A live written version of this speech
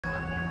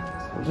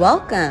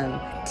Welcome!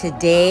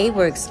 Today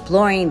we're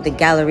exploring the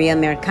Galleria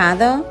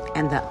Mercado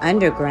and the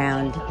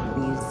Underground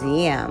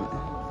Museum.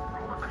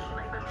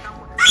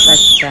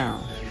 Let's go.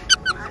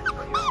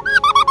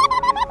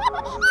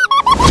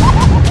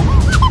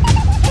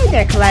 Hey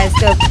there,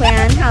 Kaleidoscope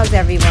Klan. How's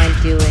everyone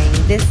doing?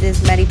 This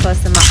is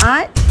Mariposa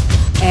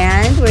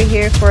and we're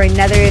here for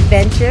another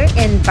adventure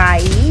in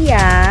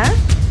Bahia,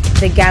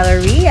 the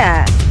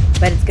Galleria.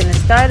 But it's going to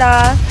start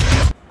off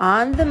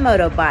on the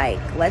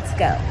motorbike. Let's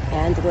go.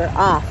 And we're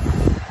off.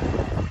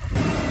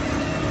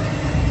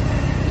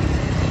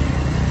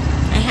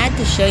 I had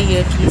to show you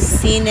a few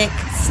scenic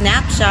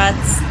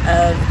snapshots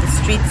of the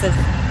streets of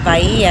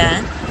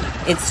Bahia.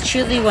 It's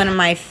truly one of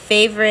my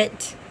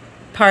favorite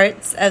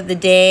parts of the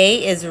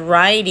day is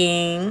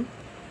riding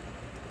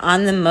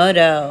on the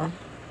moto.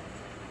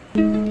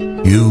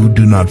 You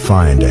do not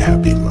find a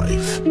happy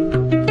life.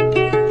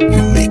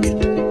 You make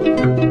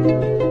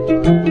it.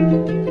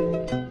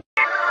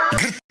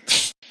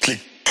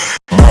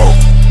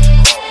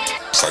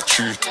 Ça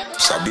tue,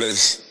 ça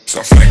blesse,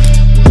 ça flingue.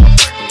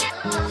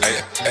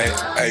 Hey, hey,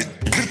 hey.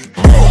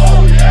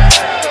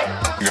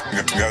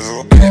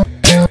 Gazo.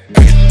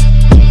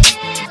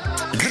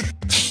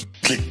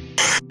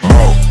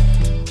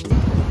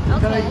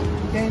 Okay.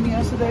 Game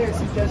yesterday, I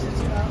suggested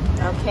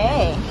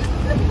Okay.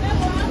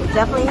 We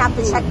definitely have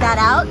to check that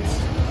out.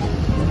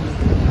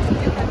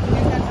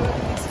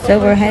 So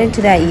we're headed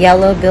to that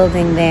yellow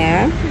building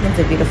there. It's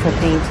a beautiful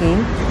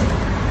painting.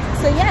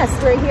 So yes,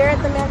 we're here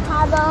at the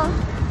Mercado.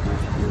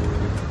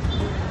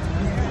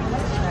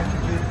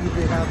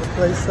 You have a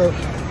place, so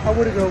I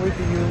would go with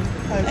you.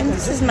 And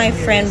this is my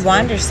friend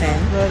Wanderson.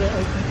 But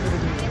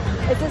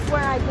Is this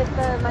where I get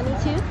the money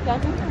to? Yeah.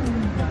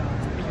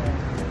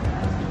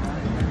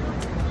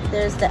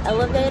 There's the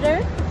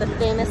elevator, the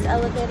famous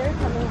elevator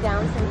coming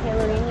down from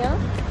Kaleidoscope.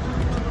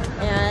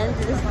 And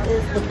this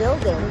is the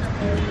building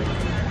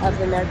of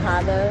the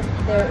Mercado.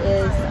 There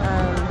is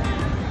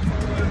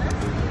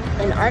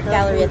an art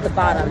gallery at the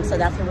bottom, so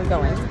that's where we're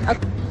going.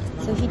 Okay.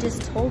 So he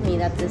just told me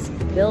that this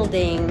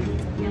building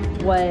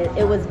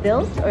was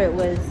built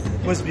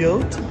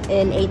built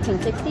in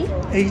 1860?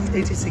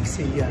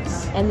 1860,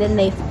 yes. And then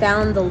they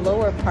found the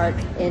lower part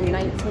in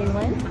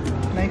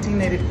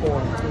 1984.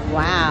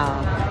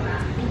 Wow.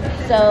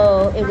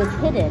 So it was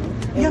hidden.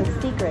 It was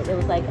secret. It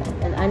was like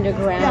an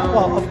underground. Yeah,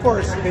 well, of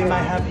course, they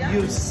might have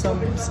used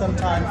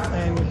sometime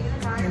in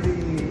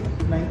the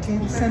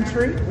 19th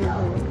century,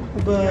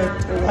 but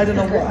I don't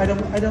know. I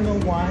don't know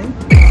why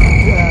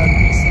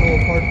this whole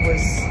part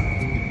was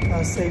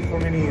saved for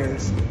many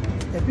years.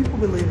 And people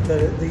believe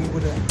that they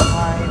would have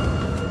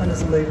hide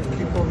enslaved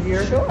people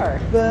here. Sure.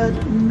 But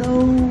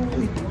no,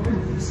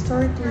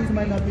 historically it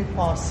might not be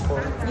possible.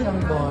 Young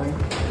boy.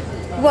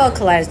 Well,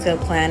 Kaleidoscope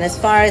Klan, as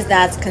far as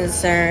that's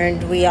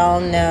concerned, we all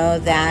know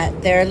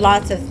that there are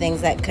lots of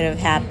things that could have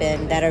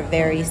happened that are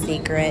very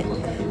secret.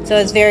 So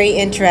it's very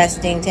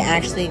interesting to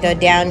actually go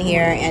down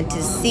here and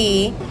to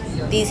see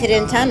these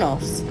hidden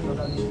tunnels.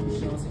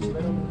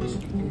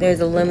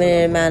 There's a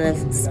limited amount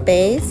of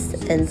space,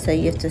 and so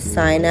you have to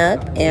sign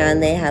up,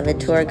 and they have a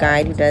tour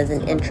guide who does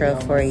an intro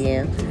for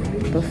you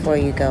before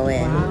you go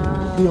in.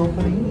 The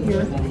opening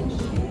here.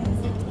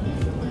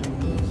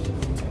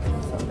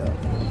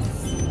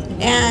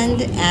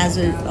 And as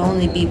would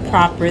only be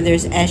proper,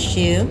 there's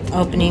SU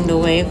opening the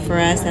way for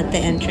us at the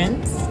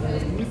entrance.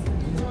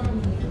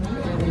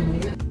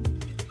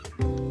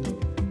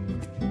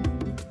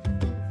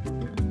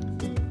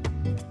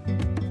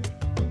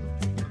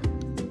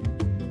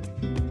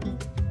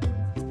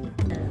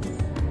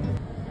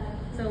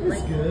 So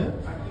That's good.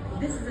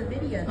 this is a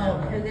video though,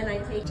 and then I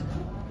take.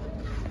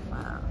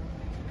 Wow.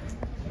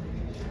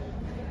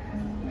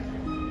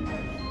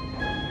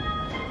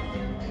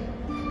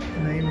 The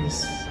name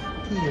is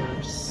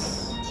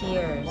Tears.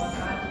 Tears.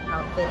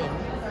 How fitting.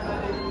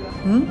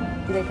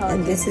 Do they call Hmm? it?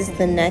 And this is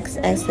the next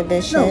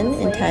exhibition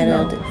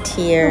entitled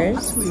Tears.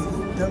 Actually,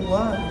 there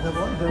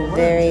were.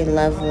 Very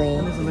lovely.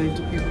 Enslaved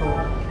people.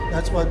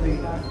 That's what the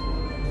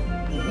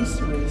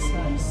history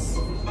says.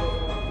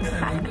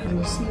 And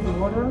you see the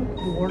water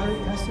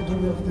has to do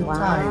with the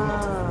tide.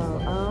 Wow.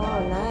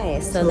 Oh,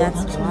 nice. So that's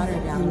actually water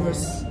down it there.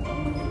 was,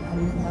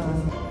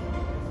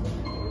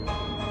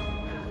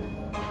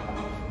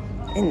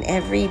 And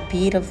every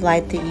bead of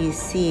light that you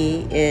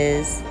see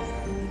is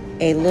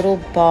a little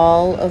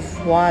ball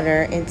of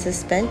water in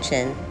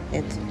suspension.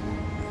 It's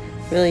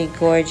really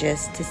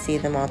gorgeous to see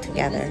them all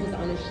together. This was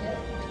on a ship?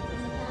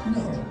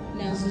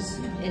 no. This is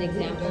An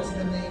example? That's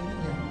the name.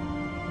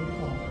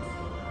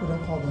 Yeah. We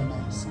don't call them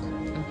mask.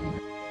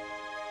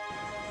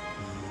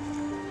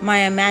 My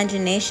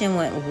imagination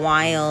went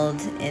wild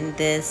in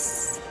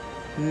this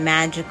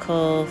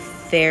magical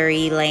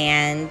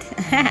fairyland.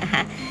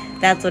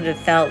 That's what it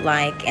felt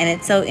like. And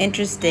it's so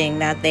interesting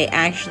that they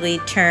actually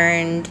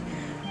turned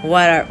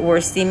what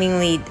were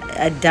seemingly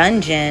a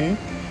dungeon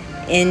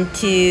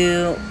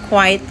into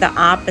quite the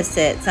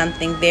opposite,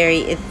 something very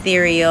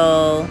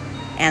ethereal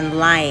and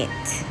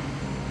light.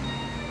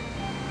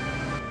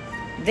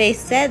 They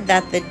said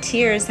that the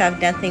tears have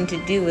nothing to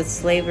do with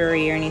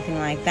slavery or anything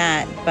like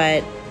that,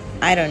 but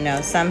I don't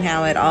know.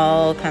 Somehow it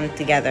all comes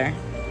together.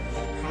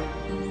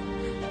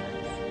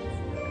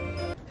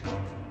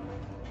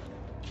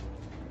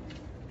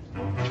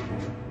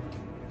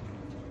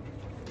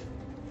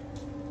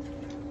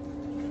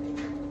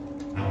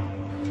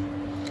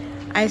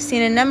 I've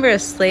seen a number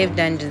of slave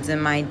dungeons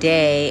in my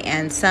day,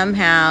 and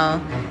somehow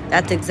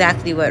that's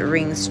exactly what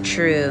rings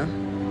true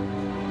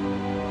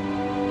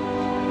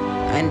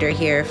under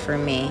here for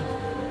me.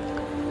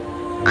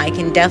 I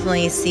can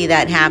definitely see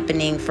that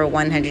happening for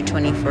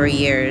 124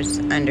 years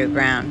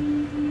underground.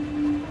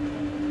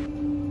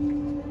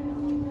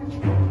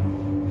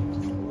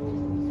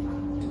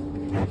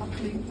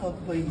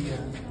 Of Bahia,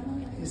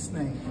 his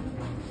name.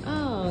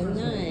 Oh,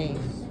 nice.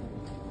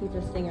 He's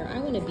a singer. I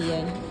want to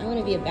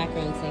be a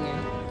background singer.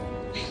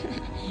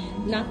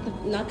 not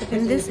the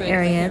In this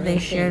area, they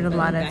shared a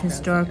lot of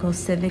historical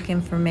civic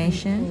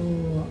information.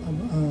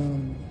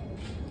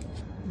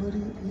 But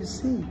you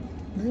see,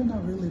 they're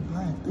not really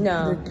black.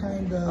 No, they're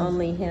kind of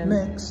only him.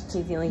 Mixed.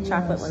 He's the only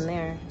chocolate one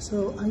there.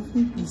 So I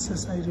think the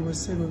society was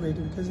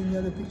segregated because in the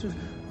other pictures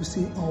we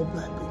see all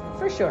black people.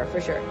 For sure.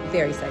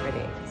 Very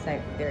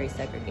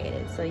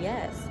segregated. So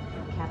yes,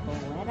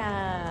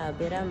 capoeira,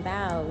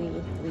 birambao.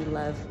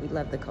 We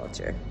love the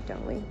culture,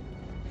 don't we?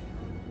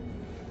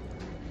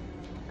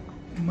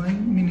 My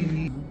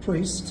mini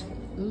priest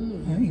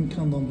in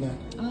Candomblé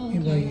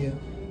in Bahia,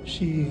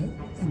 she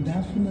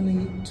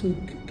definitely took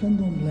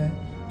Candomblé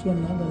to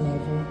another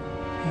level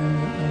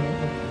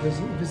of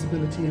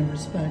visibility and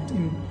respect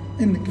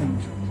in the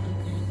country.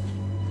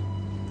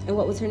 And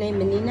what was her name?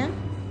 Menina?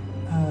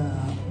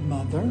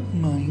 Mother,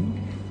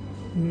 mine,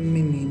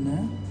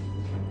 menina,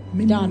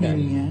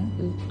 menininha,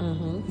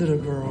 little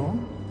girl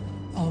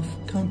of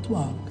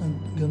Cantois.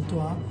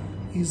 Cantois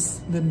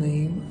is the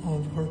name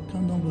of her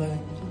Candomblé.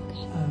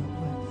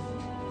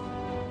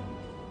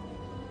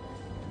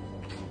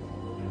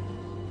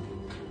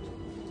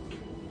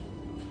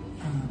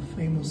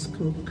 Famous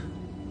cook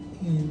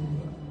in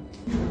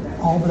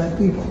all black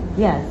people.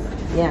 Yes.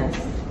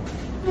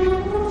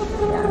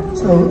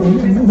 So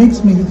it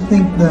makes me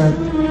think that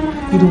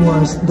it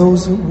was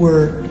those who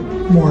were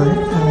more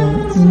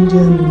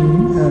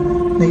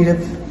Indian,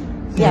 native.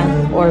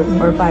 Or a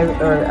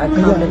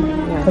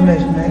common.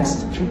 Combination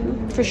next.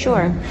 For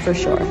sure.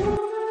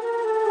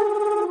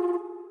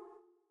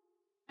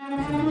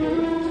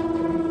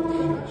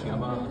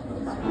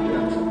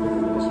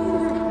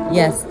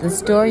 Yes, the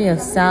story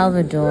of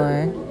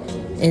Salvador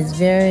is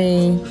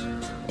very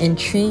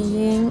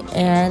intriguing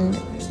and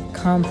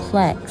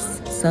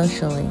complex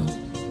socially.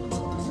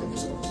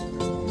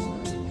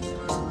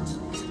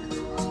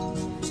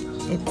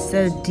 It's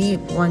so deep,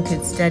 one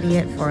could study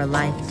it for a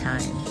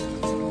lifetime.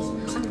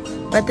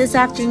 But this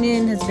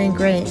afternoon has been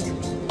great.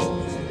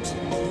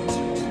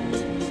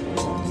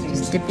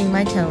 Just dipping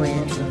my toe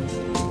in.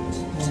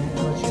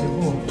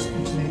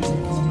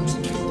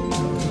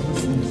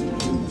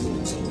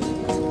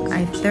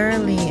 I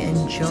thoroughly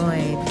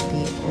enjoyed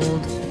the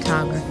old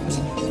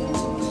photography.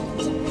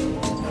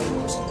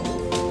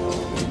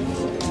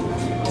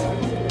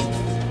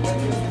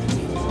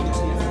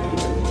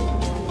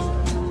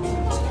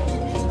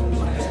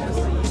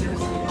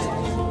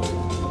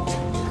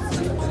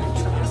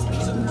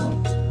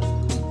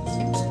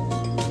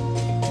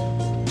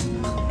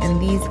 And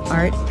these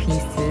art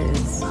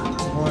pieces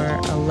were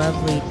a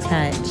lovely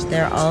touch.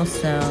 They're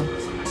also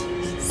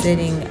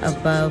sitting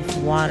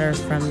above water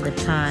from the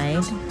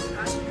tide.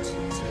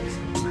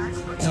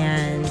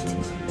 And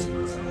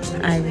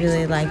I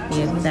really like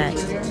the effect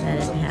that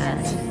it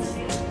has.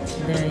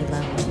 Very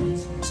lovely.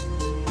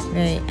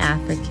 Very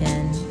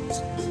African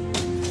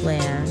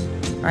flair.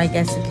 Or I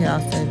guess it could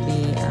also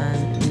be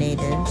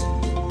native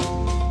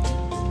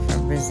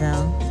from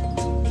Brazil.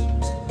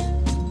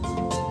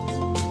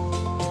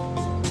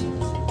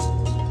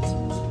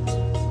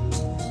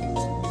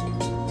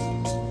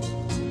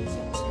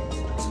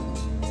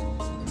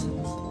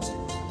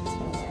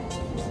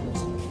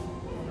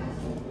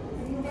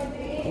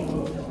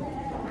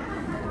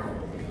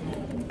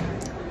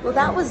 Well,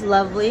 that was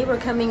lovely. We're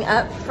coming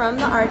up from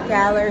the art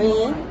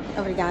gallery.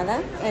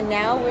 Obrigada. And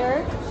now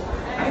we're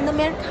in the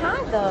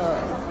Mercado.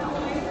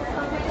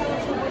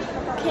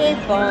 Que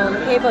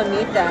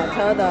bonita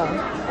todo.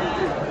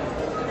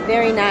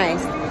 Very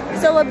nice.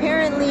 So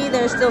apparently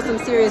there's still some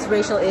serious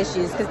racial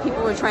issues because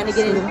people were trying to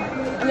get in.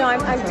 No,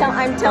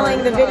 I'm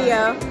telling the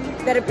video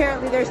that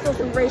apparently there's still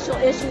some racial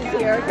issues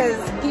here because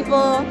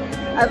people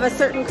of a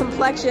certain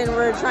complexion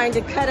were trying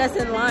to cut us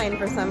in line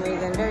for some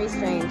reason. Very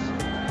strange.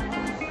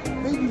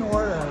 They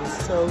ignore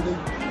us, so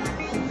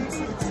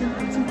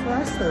it's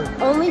impressive.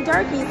 Only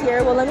darkies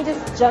here. Well, let me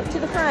just jump to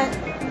the front.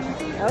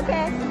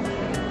 Okay.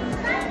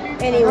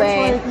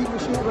 Anyway. That's why I think we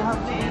should have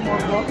to be more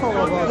vocal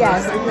about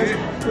yes.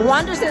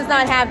 Wanderson's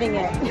not having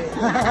it.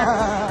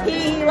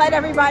 he let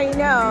everybody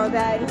know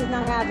that he's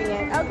not having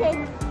it.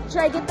 Okay.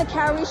 Should I get the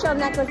cowrie shell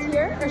necklace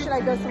here, or should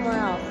I go somewhere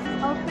else?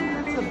 I think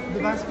that's the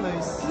best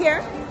place.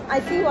 Here. I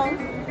see one.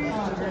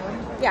 Oh,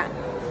 really? Yeah.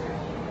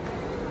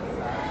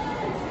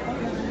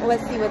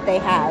 let's see what they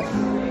have.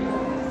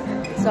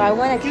 So I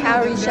want a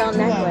cowrie shell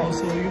necklace.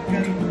 So you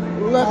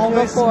can Look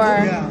always,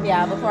 before,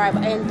 before I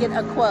and get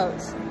a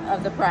quote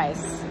of the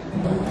price.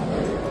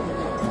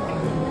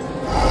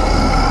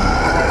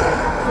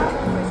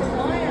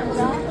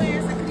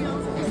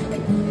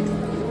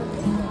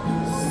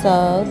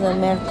 So the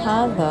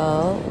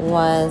Mercado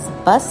was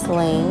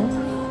bustling,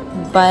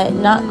 but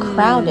not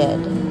crowded.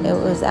 It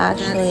was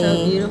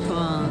actually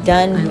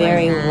done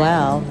very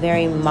well,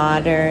 very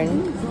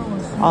modern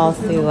all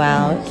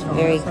throughout,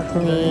 very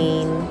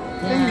clean.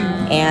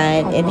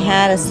 And it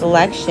had a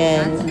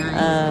selection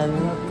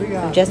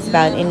of just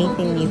about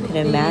anything you could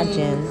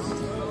imagine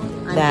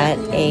that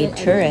a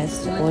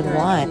tourist would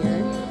want.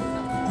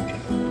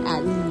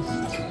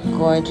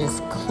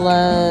 Gorgeous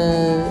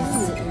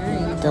clothes,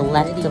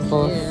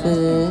 delectable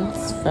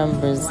foods from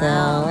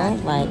Brazil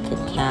like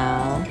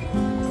cacao,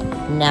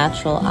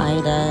 natural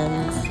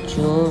items,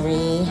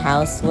 jewelry,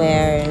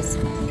 housewares.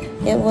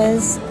 It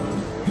was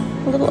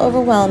a little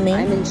overwhelming.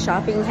 I'm in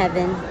shopping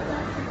heaven,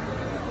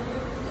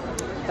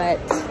 but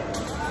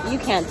you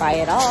can't buy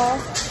it all.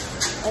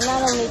 And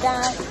not only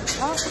that,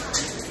 all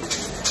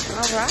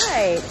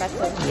right.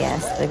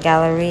 Yes, the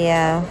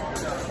Galleria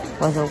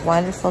was a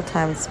wonderful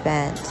time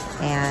spent,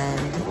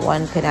 and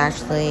one could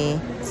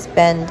actually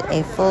spend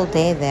a full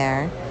day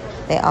there.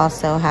 They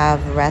also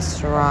have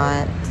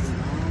restaurants,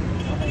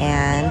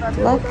 and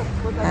look,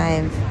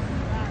 I've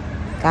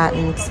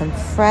gotten some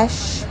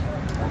fresh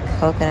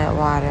coconut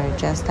water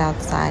just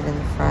outside in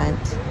the front.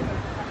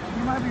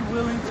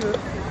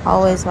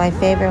 Always my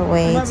favorite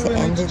way to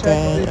end the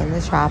day in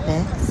the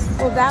tropics.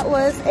 Well, that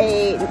was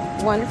a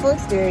wonderful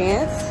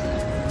experience.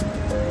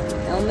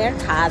 El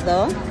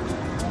Mercado.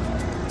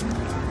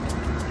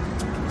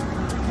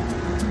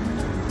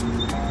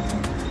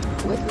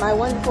 With my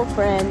wonderful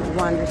friend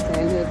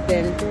Wanderson, who has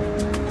been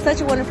such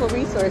a wonderful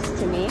resource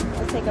to me.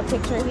 Let's take a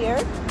picture here.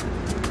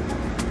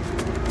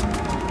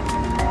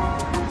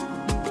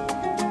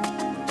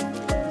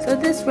 So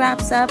this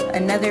wraps up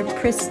another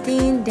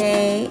pristine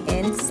day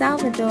in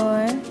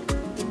Salvador.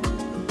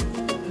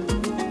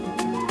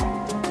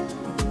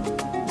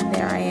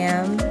 There I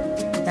am.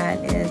 That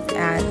is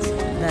at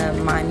the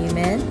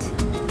monument.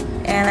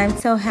 And I'm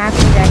so happy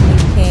that you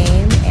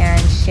came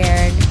and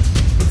shared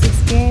this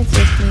experience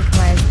with me,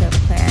 Kaleidoscope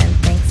Klan.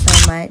 Thanks so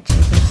much,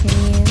 and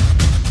continue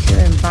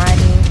to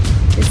embody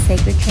this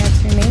sacred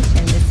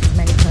transformation. This is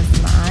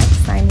Mariposa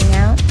signing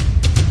out.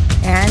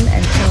 And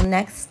until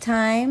next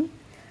time,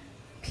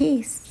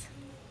 peace.